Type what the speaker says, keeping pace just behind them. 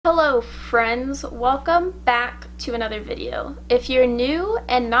Hello friends, welcome back to another video. If you're new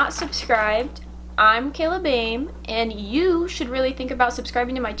and not subscribed, I'm Kayla Bame and you should really think about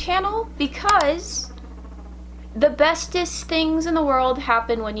subscribing to my channel because the bestest things in the world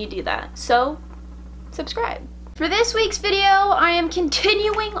happen when you do that. So, subscribe. For this week's video, I am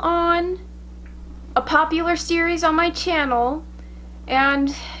continuing on a popular series on my channel,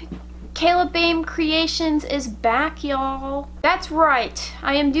 and Kayla Bame Creations is back, y'all. That's right,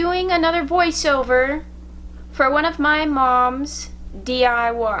 I am doing another voiceover for one of my mom's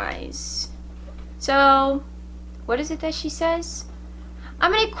DIYs. So, what is it that she says?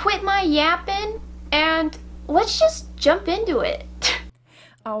 I'm gonna quit my yapping and let's just jump into it.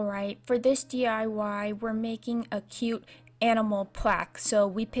 Alright, for this DIY, we're making a cute animal plaque. So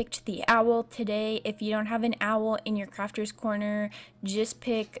we picked the owl today. If you don't have an owl in your crafter's corner, just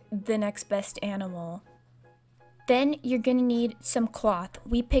pick the next best animal. Then you're gonna need some cloth.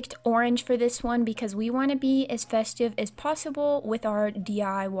 We picked orange for this one because we want to be as festive as possible with our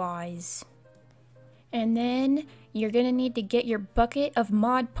DIYs. And then you're gonna need to get your bucket of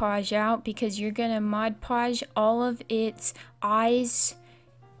Mod Podge out because you're gonna Mod Podge all of its eyes,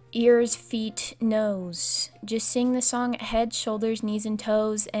 ears, feet, nose. Just sing the song head, shoulders, knees, and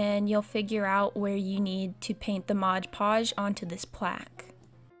toes, and you'll figure out where you need to paint the Mod Podge onto this plaque.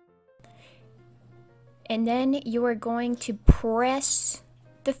 And then you are going to press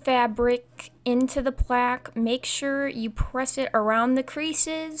the fabric into the plaque. Make sure you press it around the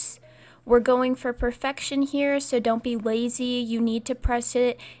creases. We're going for perfection here, so don't be lazy. You need to press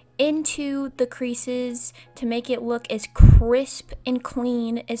it into the creases to make it look as crisp and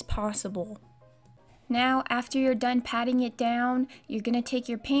clean as possible. Now, after you're done patting it down, you're going to take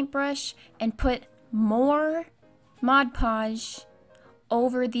your paintbrush and put more Mod Podge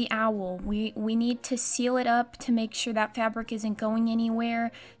over the owl. We need to seal it up to make sure that fabric isn't going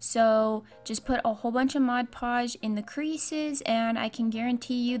anywhere. So just put a whole bunch of Mod Podge in the creases and I can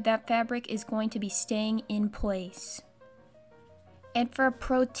guarantee you that fabric is going to be staying in place. And for a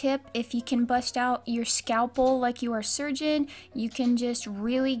pro tip, if you can bust out your scalpel like you are a surgeon, you can just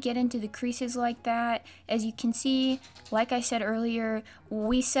really get into the creases like that. As you can see, like I said earlier,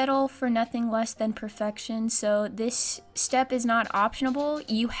 we settle for nothing less than perfection, so this step is not optional.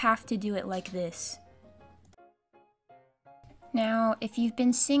 You have to do it like this. Now, if you've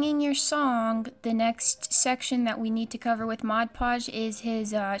been singing your song, the next section that we need to cover with Mod Podge is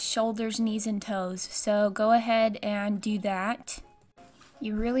his shoulders, knees, and toes. So go ahead and do that.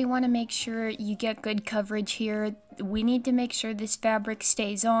 You really want to make sure you get good coverage here. We need to make sure this fabric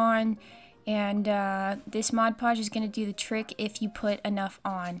stays on, and this Mod Podge is going to do the trick if you put enough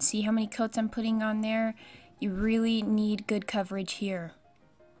on. See how many coats I'm putting on there? You really need good coverage here.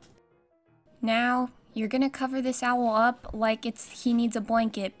 Now, you're going to cover this owl up like he needs a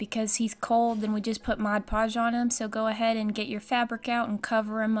blanket because he's cold and we just put Mod Podge on him, so go ahead and get your fabric out and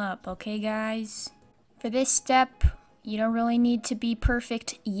cover him up, okay guys? For this step, you don't really need to be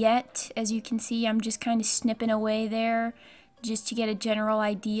perfect yet. As you can see, I'm just kind of snipping away there just to get a general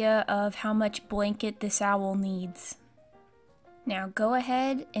idea of how much blanket this owl needs. Now go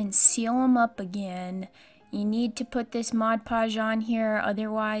ahead and seal him up again. You need to put this Mod Podge on here,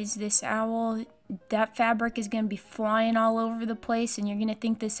 otherwise this owl, that fabric is going to be flying all over the place and you're going to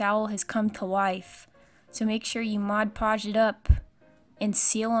think this owl has come to life. So make sure you Mod Podge it up and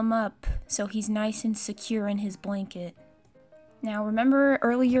seal him up so he's nice and secure in his blanket. Now remember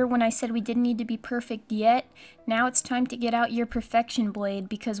earlier when I said we didn't need to be perfect yet? Now it's time to get out your perfection blade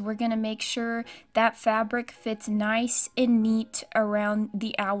because we're going to make sure that fabric fits nice and neat around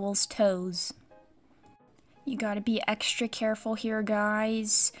the owl's toes. You gotta be extra careful here,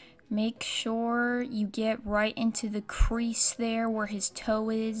 guys. Make sure you get right into the crease there where his toe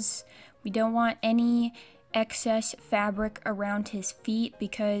is. We don't want any excess fabric around his feet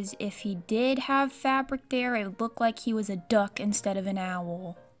because if he did have fabric there, it would look like he was a duck instead of an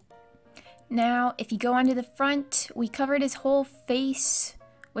owl. Now, if you go onto the front, we covered his whole face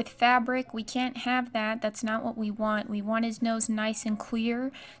with fabric. We can't have that. That's not what we want. We want his nose nice and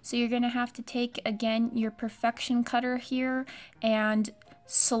clear. So you're going to have to take, again, your perfection cutter here and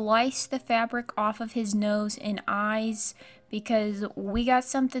slice the fabric off of his nose and eyes, because we got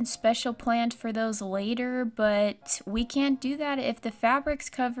something special planned for those later, but we can't do that if the fabric's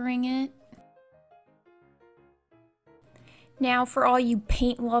covering it. Now, for all you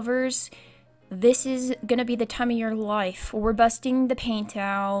paint lovers, this is gonna be the time of your life. We're busting the paint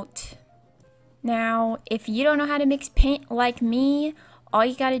out. Now, if you don't know how to mix paint like me, all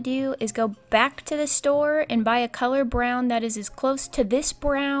you gotta do is go back to the store and buy a color brown that is as close to this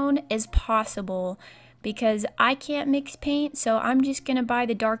brown as possible. because I can't mix paint, so I'm just gonna buy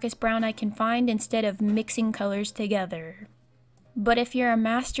the darkest brown I can find instead of mixing colors together. But if you're a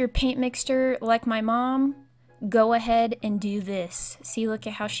master paint mixer like my mom, go ahead and do this. See, look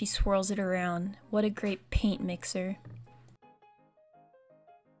at how she swirls it around. What a great paint mixer.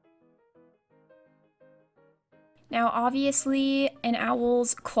 Now obviously an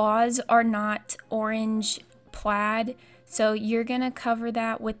owl's claws are not orange plaid, so you're gonna cover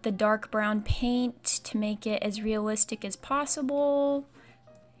that with the dark brown paint to make it as realistic as possible.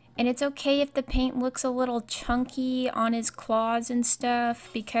 And it's okay if the paint looks a little chunky on his claws and stuff,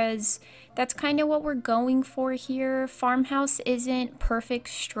 because that's kind of what we're going for here. Farmhouse isn't perfect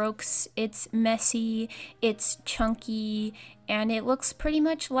strokes, it's messy, it's chunky, and it looks pretty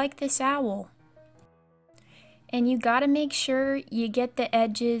much like this owl. And you gotta make sure you get the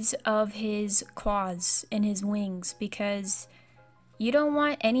edges of his claws and his wings, because you don't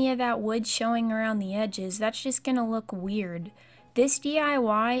want any of that wood showing around the edges. That's just gonna look weird. This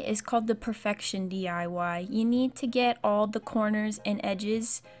DIY is called the Perfection DIY. You need to get all the corners and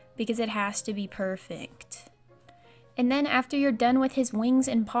edges because it has to be perfect. And then after you're done with his wings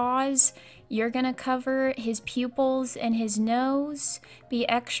and paws, you're gonna cover his pupils and his nose. Be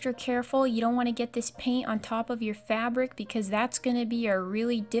extra careful. You don't want to get this paint on top of your fabric because that's gonna be a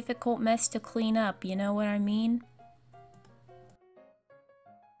really difficult mess to clean up. You know what I mean?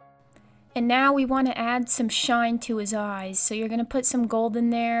 And now we want to add some shine to his eyes. So you're gonna put some gold in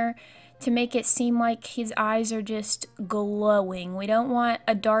there to make it seem like his eyes are just glowing. We don't want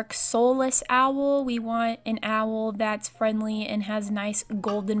a dark, soulless owl. We want an owl that's friendly and has nice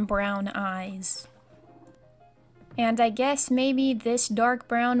golden brown eyes. And I guess maybe this dark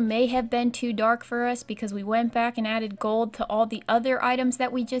brown may have been too dark for us because we went back and added gold to all the other items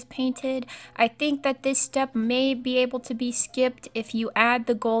that we just painted. I think that this step may be able to be skipped if you add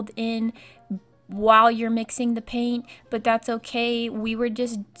the gold in while you're mixing the paint, but that's okay. We were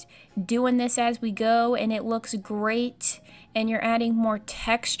just doing this as we go and it looks great, and you're adding more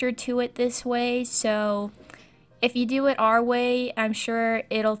texture to it this way. So if you do it our way, I'm sure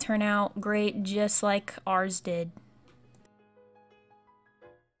it'll turn out great just like ours did.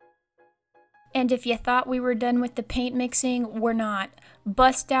 And if you thought we were done with the paint mixing, we're not.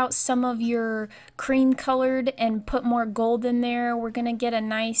 Bust out some of your cream colored and put more gold in there. We're gonna get a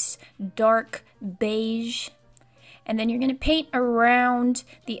nice dark beige. And then you're gonna paint around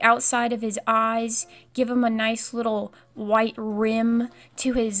the outside of his eyes. Give him a nice little white rim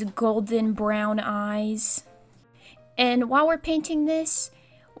to his golden brown eyes. And while we're painting this,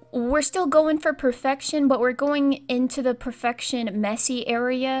 we're still going for perfection, but we're going into the perfection messy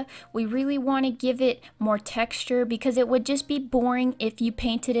area. We really want to give it more texture because it would just be boring if you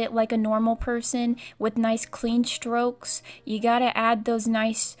painted it like a normal person with nice clean strokes. You gotta add those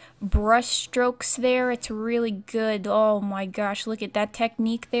nice brush strokes there. It's really good. Oh my gosh, look at that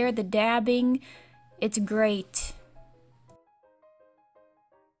technique there, the dabbing. It's great.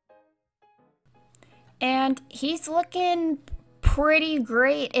 And he's looking pretty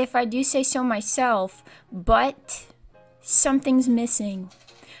great if I do say so myself, but something's missing.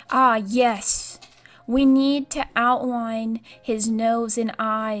 Ah, yes. We need to outline his nose and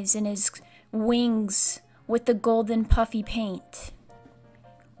eyes and his wings with the golden puffy paint.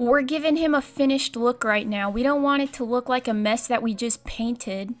 We're giving him a finished look right now. We don't want it to look like a mess that we just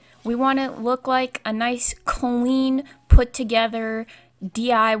painted. We want it to look like a nice, clean, put together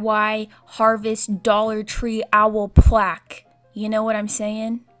DIY Harvest Dollar Tree owl plaque. You know what I'm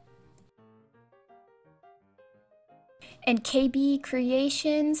saying? And KB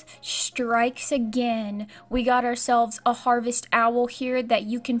Creations strikes again. We got ourselves a harvest owl here that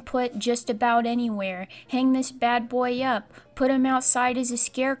you can put just about anywhere. Hang this bad boy up. Put him outside as a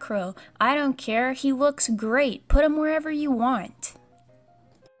scarecrow. I don't care. He looks great. Put him wherever you want.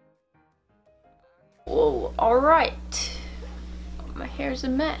 Whoa, alright. My hair's a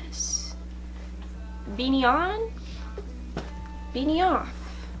mess. Beanie on? Beanie off.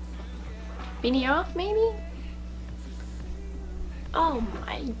 Beanie off, maybe? Oh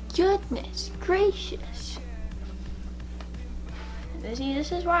my goodness gracious. See,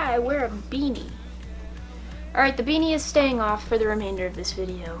 this is why I wear a beanie. Alright, the beanie is staying off for the remainder of this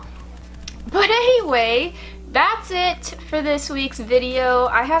video. But anyway, that's it for this week's video.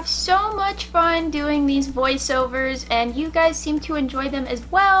 I have so much fun doing these voiceovers, and you guys seem to enjoy them as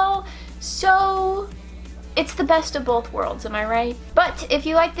well. So it's the best of both worlds, am I right? But if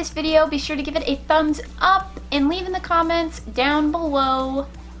you like this video, be sure to give it a thumbs up and leave in the comments down below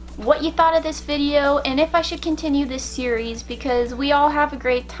what you thought of this video and if I should continue this series, because we all have a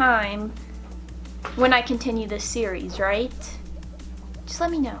great time when I continue this series, right? Just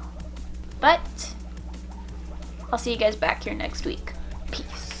let me know. But I'll see you guys back here next week.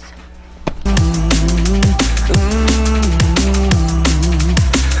 Peace.